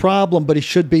 that's a problem, but he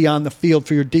should be on the field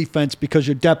for your defense because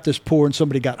your depth is poor and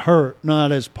somebody got hurt,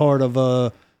 not as part of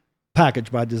a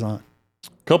package by design.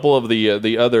 A couple of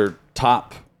the other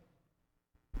top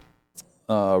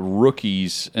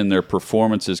rookies and their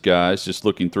performances, guys, just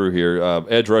looking through here.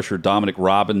 Edge rusher Dominic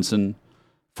Robinson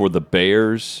for the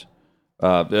Bears.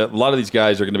 A lot of these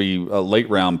guys are going to be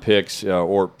late-round picks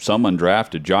or some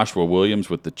undrafted. Joshua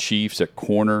Williams with the Chiefs at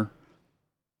corner.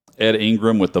 Ed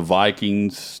Ingram with the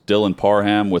Vikings. Dylan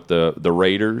Parham with the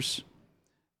Raiders.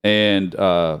 And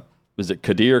is it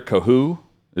Kadir Kahu?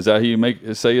 Is that how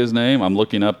you say his name? I'm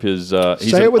looking up his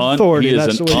say it with authority. He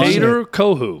is Kadir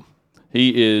Kahu.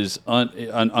 He is an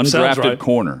undrafted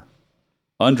corner.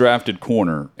 Undrafted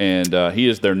corner. And he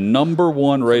is their number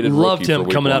 1 rated rookie. Loved him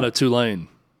coming out of Tulane.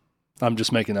 I'm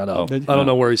just making that up. I don't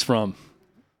know where he's from.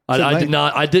 I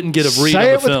didn't get a read on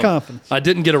the film. With confidence. I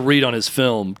didn't get a read on his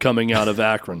film coming out of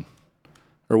Akron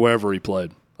or wherever he played.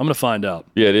 I'm going to find out.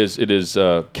 Yeah, it is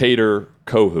Kadir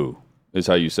Kohu is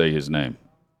how you say his name.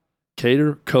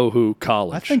 Kadir Kohu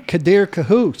College. I think Kadir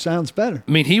Kahu sounds better.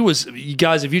 I mean, he was, you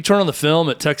guys, if you turn on the film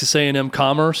at Texas A&M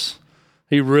Commerce,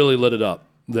 he really lit it up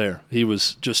there. He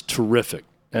was just terrific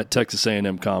at Texas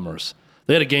A&M Commerce.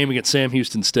 They had a game against Sam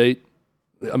Houston State.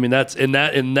 I mean, that's in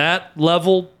that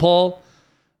level, Paul.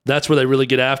 That's where they really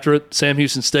get after it. Sam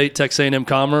Houston State, Texas A&M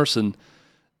Commerce, and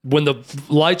when the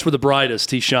lights were the brightest,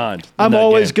 he shined. I'm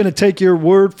always going to take your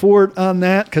word for it on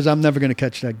that because I'm never going to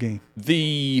catch that game.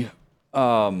 We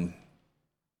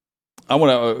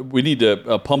need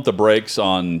to pump the brakes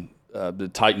on the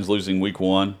Titans losing Week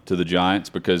 1 to the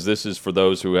Giants because this is for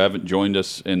those who haven't joined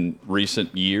us in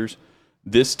recent years.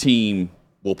 This team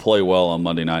will play well on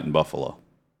Monday night in Buffalo.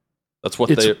 It's what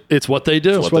they do. It's what they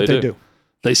do.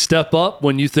 They step up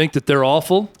when you think that they're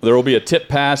awful. There will be a tip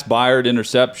pass, Byard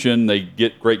interception. They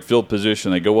get great field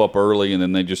position. They go up early, and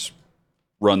then they just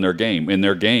run their game. And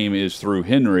their game is through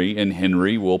Henry, and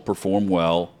Henry will perform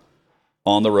well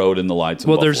on the road in the lights.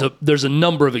 Well, there's a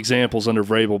number of examples under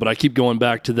Vrabel, but I keep going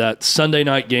back to that Sunday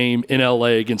night game in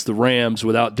L.A. against the Rams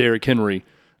without Derrick Henry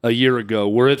a year ago,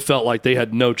 where it felt like they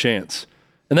had no chance.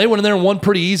 And they went in there and won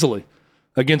pretty easily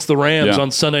against the Rams on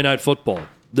Sunday Night Football.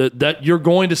 That you're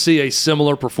going to see a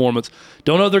similar performance.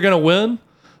 Don't know if they're going to win,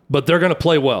 but they're going to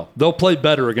play well. They'll play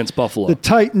better against Buffalo. The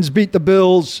Titans beat the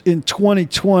Bills in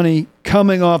 2020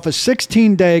 coming off a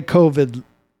 16-day COVID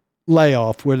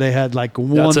layoff where they had like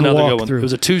one That's another good one. Through. It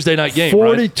was a Tuesday night game,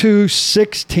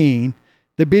 42-16. Right?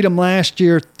 They beat them last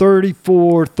year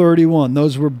 34-31.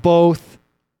 Those were both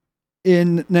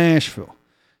in Nashville.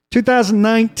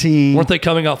 2019. Weren't they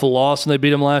coming off a loss and they beat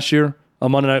them last year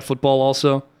on Monday Night Football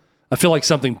also? I feel like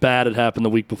something bad had happened the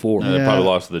week before. They probably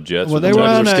lost to the Jets. Well, they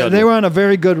were on a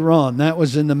very good run. That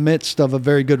was in the midst of a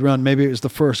very good run. Maybe it was the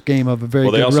first game of a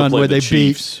very good run where they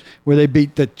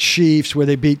beat the Chiefs, where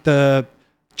they beat the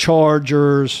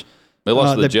Chargers. They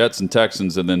lost to the Jets and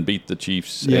Texans, and then beat the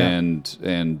Chiefs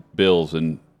and Bills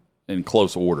in in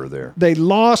close order there. They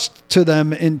lost to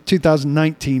them in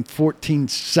 2019,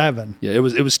 14-7. Yeah, it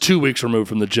was 2 weeks removed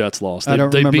from the Jets' loss. I don't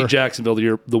remember. remember. They beat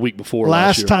Jacksonville the week before.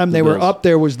 Last time they were up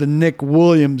there was the Nick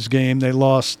Williams game. They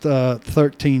lost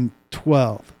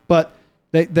 13-12. But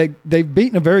they've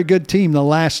beaten a very good team the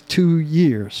last 2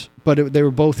 years. But they were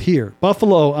both here.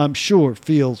 Buffalo, I'm sure,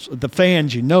 feels, the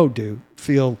fans do,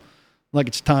 feel like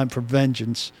it's time for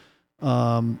vengeance.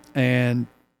 And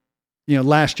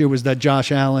last year was that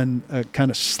Josh Allen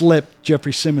kind of slipped.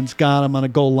 Jeffrey Simmons got him on a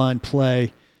goal line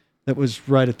play that was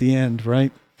right at the end,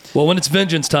 right? Well, when it's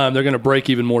vengeance time, they're going to break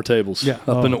even more tables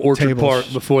up in Orchard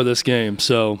Park before this game.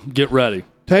 So get ready.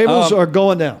 Tables are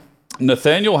going down.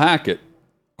 Nathaniel Hackett,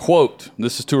 quote,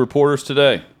 this is to reporters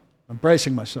today. I'm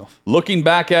bracing myself. Looking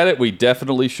back at it, we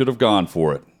definitely should have gone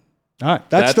for it. All right.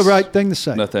 That's the right thing to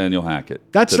say. Nathaniel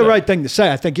Hackett. That's the right thing to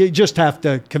say. I think you just have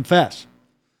to confess.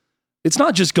 It's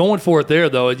not just going for it there,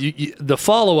 though. The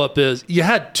follow-up is you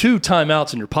had 2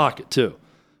 timeouts in your pocket, too,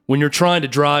 when you're trying to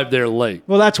drive there late.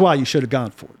 Well, that's why you should have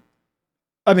gone for it.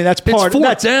 I mean, that's part of it.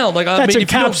 It's 4th down. Like, I mean, if you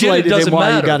don't get it, it doesn't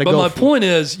matter. But my point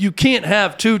is, you can't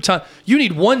have 2 times. You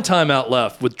need 1 timeout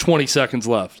left with 20 seconds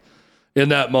left in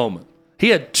that moment. He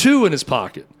had 2 in his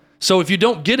pocket. So if you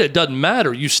don't get it, it doesn't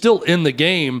matter. You're still in the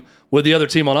game with the other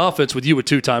team on offense with you with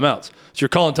 2 timeouts. So you're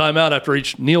calling timeout after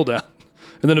each kneel down.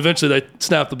 And then eventually they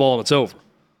snap the ball and it's over.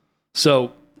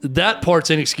 So that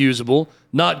part's inexcusable.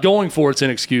 Not going for it's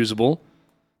inexcusable.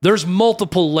 There's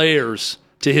multiple layers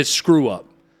to his screw-up.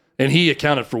 And he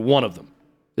accounted for one of them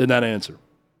in that answer.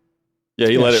 Yeah,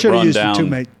 he let it run used down.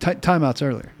 Timeouts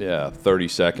earlier. Yeah, 30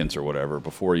 seconds or whatever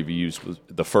before he used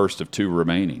the first of 2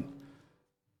 remaining.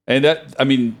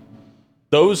 And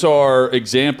those are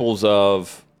examples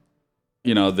of,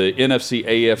 the NFC,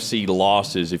 AFC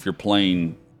losses if you're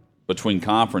playing between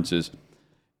conferences.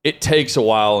 It takes a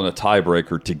while in a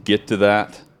tiebreaker to get to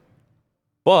that.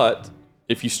 But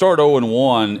if you start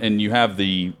 0-1 and you have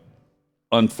the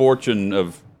unfortune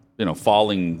of,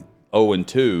 falling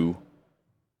 0-2,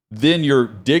 then you're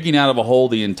digging out of a hole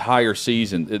the entire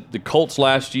season. The Colts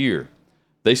last year,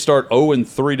 they start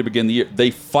 0-3 to begin the year.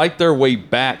 They fight their way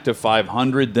back to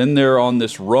 500. Then they're on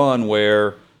this run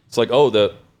where it's like,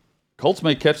 the Colts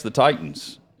may catch the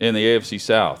Titans in the AFC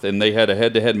South. And they had a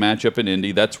head-to-head matchup in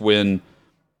Indy. That's when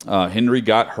Henry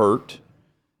got hurt.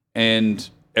 And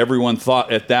everyone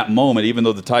thought at that moment, even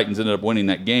though the Titans ended up winning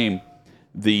that game,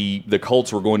 the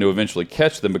Colts were going to eventually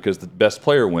catch them because the best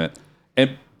player went.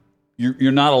 And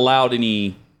you're not allowed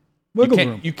any wiggle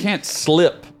room. You can't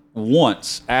slip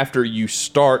once after you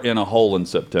start in a hole in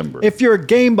September. If you're a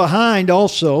game behind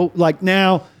also, like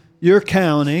now you're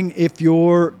counting, if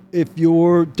you're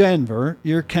Denver,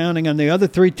 you're counting on the other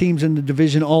 3 teams in the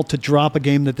division all to drop a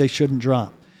game that they shouldn't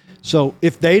drop. So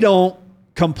if they don't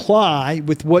comply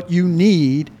with what you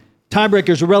need, tiebreaker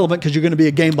is irrelevant because you're going to be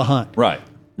a game behind. Right.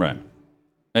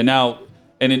 And now,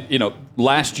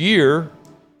 last year,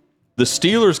 the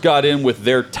Steelers got in with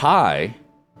their tie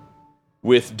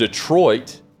with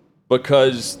Detroit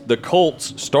because the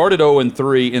Colts started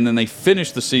 0-3 and then they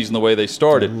finished the season the way they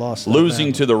started,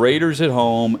 losing to the Raiders at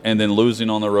home and then losing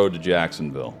on the road to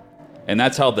Jacksonville. And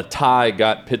that's how the tie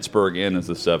got Pittsburgh in as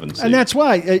the 7th seed. And that's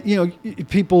why,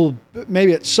 people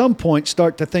maybe at some point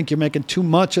start to think you're making too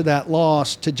much of that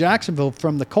loss to Jacksonville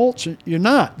from the Colts. You're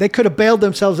not. They could have bailed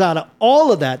themselves out of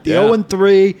all of that, the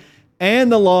 0-3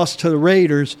 and the loss to the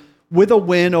Raiders, with a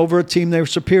win over a team they were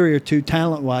superior to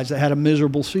talent-wise that had a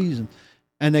miserable season,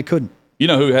 and they couldn't. You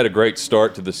know who had a great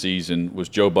start to the season was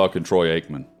Joe Buck and Troy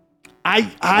Aikman.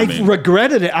 I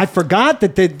regretted it. I forgot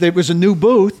that there was a new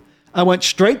booth. I went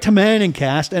straight to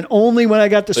Manningcast, and only when I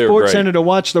got to Sports Center to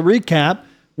watch the recap,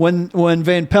 when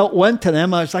Van Pelt went to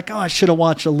them, I was like, I should have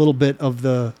watched a little bit of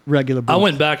the regular booth. I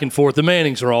went back and forth. The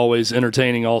Mannings are always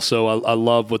entertaining also. I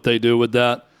love what they do with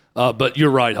that. But you're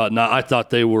right, Hutton. I thought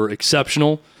they were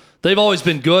exceptional. They've always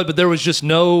been good, but there was just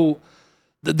no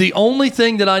 – the only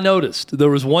thing that I noticed, there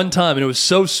was one time, and it was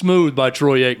so smooth by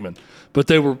Troy Aikman, but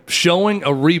they were showing a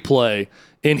replay,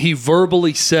 and he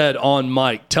verbally said on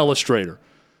mic, telestrator.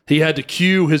 He had to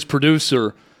cue his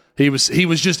producer. He was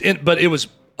just in – but it was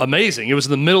amazing. It was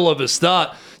in the middle of his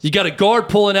thought. You got a guard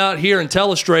pulling out here in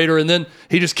telestrator, and then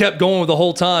he just kept going with the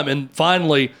whole time, and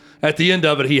finally, at the end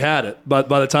of it, he had it by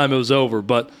the time it was over.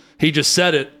 But he just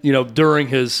said it, during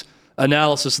his –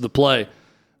 analysis of the play.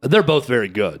 They're both very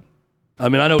good. I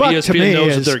mean, I know Buck ESPN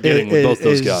knows what they're getting with both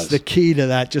those guys. The key to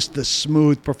that, just the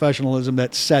smooth professionalism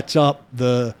that sets up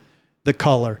the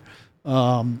color.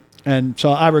 And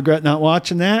so I regret not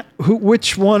watching that.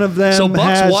 Which one of them? So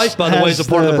Buck's wife, by the way, is a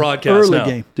part of the broadcast now.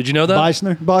 Game. Did you know that?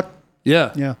 Beisner, Buck?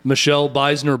 Yeah. Michelle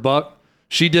Beisner Buck.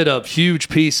 she did a huge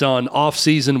piece on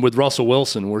off-season with Russell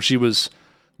Wilson where she was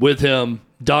with him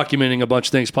documenting a bunch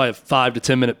of things, probably a 5 to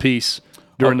 10 minute piece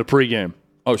during the pregame.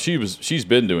 Oh, she's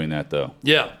been doing that though.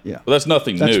 Yeah. Well, that's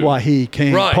nothing new. That's why he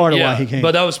came. Right, part of why he came.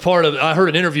 But that was part of. I heard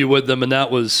an interview with them, and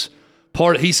that was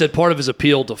he said part of his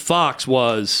appeal to Fox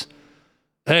was,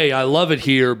 hey, I love it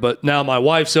here, but now my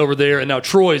wife's over there, and now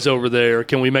Troy's over there.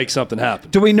 Can we make something happen?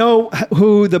 Do we know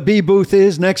who the B booth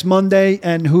is next Monday,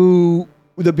 and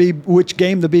which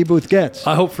game the B booth gets?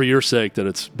 I hope for your sake that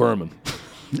it's Berman.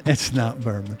 It's not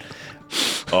Berman.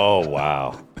 Oh,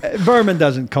 wow. Berman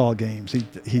doesn't call games.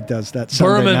 He does that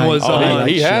Sunday Berman night. was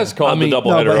he has called the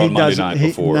doubleheader on Monday night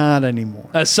before. Not anymore.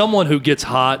 As someone who gets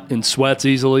hot and sweats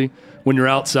easily when you're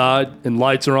outside and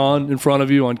lights are on in front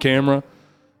of you on camera,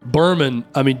 Berman,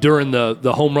 during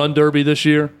the home run derby this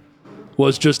year,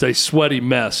 was just a sweaty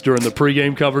mess during the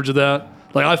pregame coverage of that.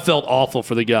 Like, I felt awful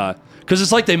for the guy. Because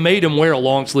it's like they made him wear a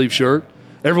long sleeve shirt.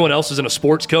 Everyone else was in a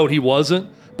sports coat. He wasn't.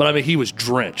 But, he was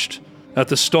drenched at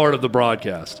the start of the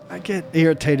broadcast. I get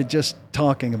irritated just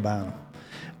talking about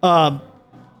him.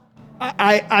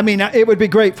 It would be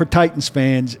great for Titans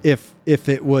fans if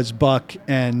it was Buck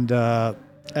and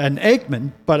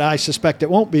Aikman, but I suspect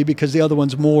it won't be because the other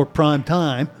one's more prime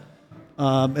time.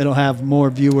 It'll have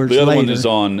more viewers later. The other one is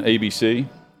on ABC,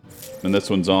 and this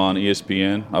one's on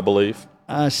ESPN, I believe.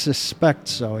 I suspect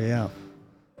so, yeah.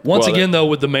 Once again, though,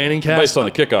 with the Manning cast, based on the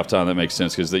kickoff time, that makes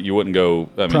sense because that you wouldn't go.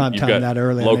 Prime you've time got that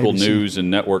early local news and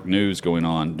network news going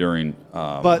on during.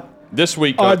 But this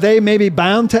week, are they maybe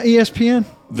bound to ESPN?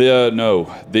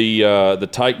 The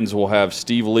Titans will have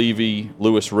Steve Levy,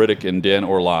 Louis Riddick, and Dan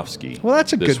Orlovsky. Well,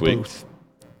 that's a this good week. booth.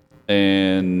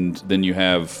 And then you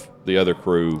have the other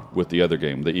crew with the other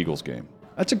game, the Eagles game.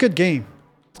 That's a good game.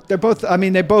 They're both.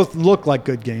 They both look like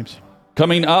good games.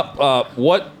 Coming up,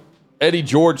 what Eddie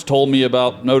George told me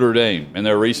about Notre Dame and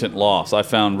their recent loss, I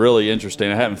found really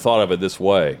interesting. I haven't thought of it this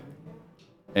way.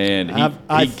 And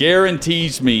he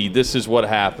guarantees me this is what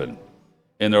happened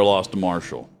in their loss to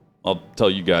Marshall. I'll tell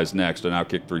you guys next on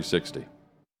Outkick 360.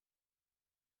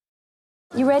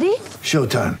 You ready?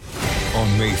 Showtime.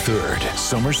 On May 3rd,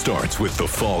 summer starts with The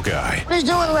Fall Guy. Let's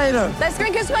do it later. Let's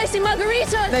drink a spicy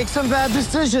margarita. Make some bad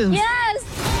decisions. Yes.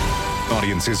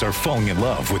 Audiences are falling in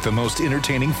love with the most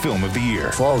entertaining film of the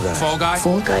year. Fall Guy. Fall Guy.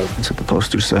 Fall Guy. That's what the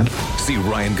poster said. See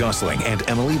Ryan Gosling and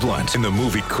Emily Blunt in the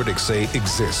movie critics say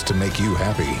exists to make you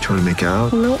happy. Trying to make it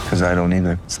out? Nope. Because I don't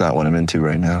either. It's not what I'm into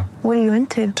right now. What are you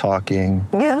into? Talking.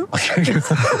 Yeah.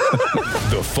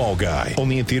 The Fall Guy.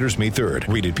 Only in theaters May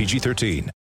 3rd. Rated PG-13.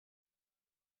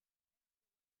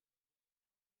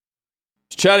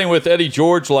 Chatting with Eddie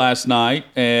George last night,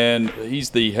 and he's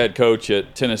the head coach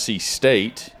at Tennessee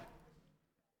State.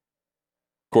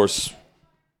 Of course,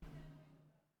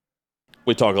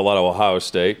 we talk a lot of Ohio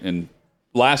State, and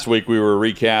last week we were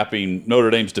recapping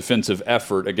Notre Dame's defensive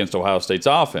effort against Ohio State's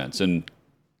offense, and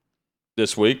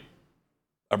this week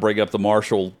I bring up the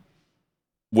Marshall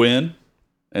win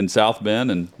in South Bend,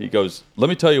 and he goes, let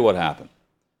me tell you what happened.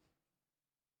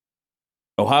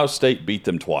 Ohio State beat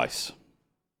them twice.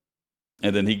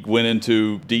 And then he went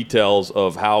into details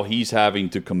of how he's having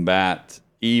to combat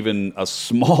even a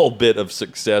small bit of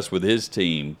success with his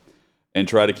team and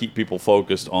try to keep people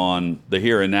focused on the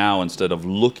here and now instead of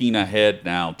looking ahead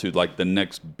now to like the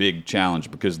next big challenge,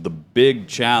 because the big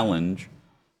challenge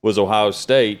was Ohio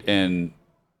State. And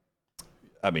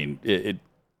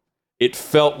it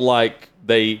felt like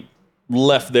they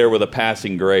left there with a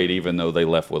passing grade, even though they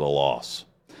left with a loss.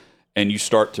 And you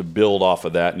start to build off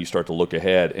of that, and you start to look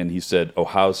ahead. And he said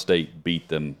Ohio State beat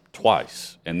them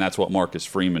twice, and that's what Marcus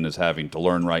Freeman is having to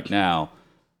learn right now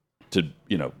to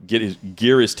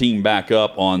gear his team back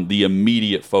up on the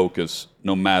immediate focus,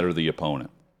 no matter the opponent.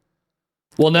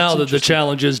 Well, now that the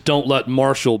challenge is don't let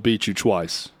Marshall beat you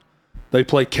twice. They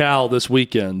play Cal this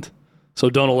weekend, so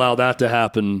don't allow that to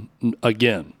happen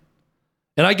again.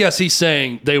 And I guess he's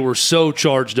saying they were so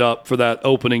charged up for that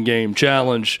opening game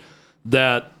challenge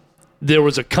that there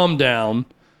was a come down,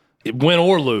 win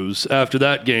or lose, after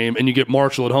that game, and you get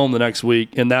Marshall at home the next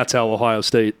week, and that's how Ohio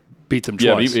State beat them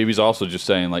twice. Yeah, he was also just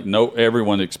saying, like, no,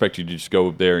 everyone expects you to just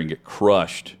go there and get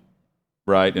crushed,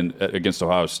 right, and against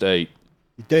Ohio State.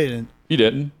 You didn't. You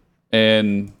didn't.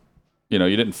 And, you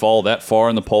didn't fall that far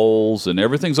in the polls, and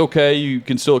everything's okay. You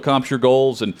can still accomplish your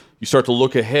goals, and you start to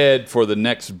look ahead for the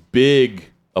next big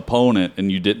opponent,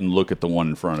 and you didn't look at the one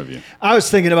in front of you. I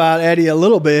was thinking about Eddie a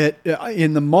little bit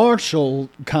in the Marshall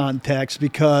context,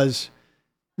 because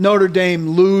Notre Dame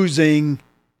losing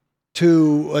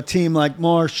to a team like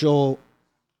Marshall,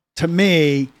 to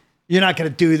me, you're not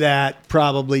going to do that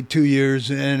probably 2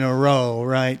 years in a row,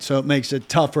 right? So it makes it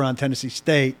tougher on Tennessee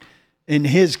State. in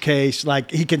his case,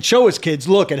 like he can show his kids,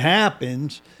 look, it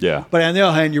happens. Yeah. But on the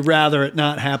other hand, you'd rather it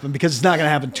not happen because it's not going to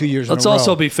happen 2 years in a row. Let's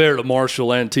also be fair to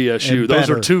Marshall and TSU. Those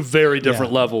are two very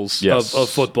different levels of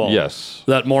football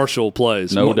that Marshall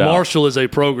plays. No doubt. Marshall is a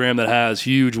program that has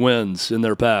huge wins in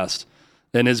their past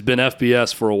and has been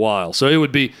FBS for a while. So it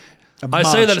would be – I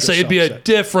say that to say it'd be a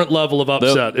different level of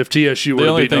upset if TSU were to beat Notre Dame. The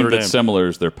only thing that's similar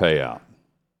is their payout.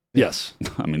 Yes.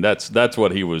 I mean, that's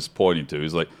what he was pointing to.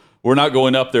 He's like, we're not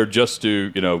going up there just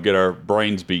to, get our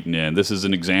brains beaten in. This is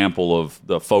an example of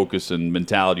the focus and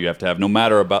mentality you have to have, no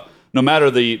matter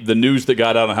the news that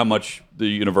got out on how much the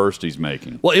university's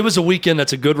making. Well, it was a weekend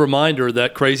that's a good reminder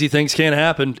that crazy things can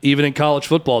happen, even in college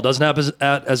football. It doesn't happen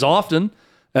as often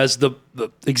as the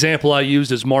example I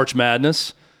used is March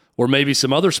Madness or maybe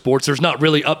some other sports. There's not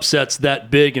really upsets that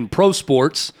big in pro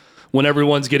sports when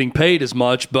everyone's getting paid as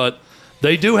much, but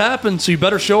they do happen, so you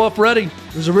better show up ready.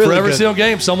 It was a really for every single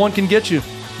game, someone can get you.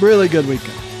 Really good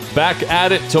weekend. Back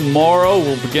at it tomorrow.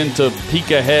 We'll begin to peek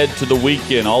ahead to the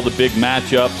weekend, all the big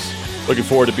matchups. Looking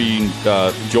forward to being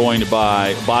joined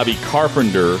by Bobby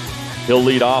Carpenter. He'll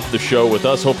lead off the show with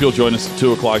us. Hope you'll join us at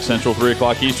 2 o'clock Central, 3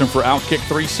 o'clock Eastern for Outkick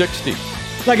 360.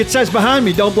 Like it says behind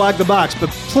me, don't block the box, but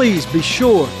please be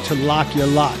sure to lock your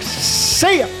locks.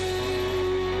 See ya!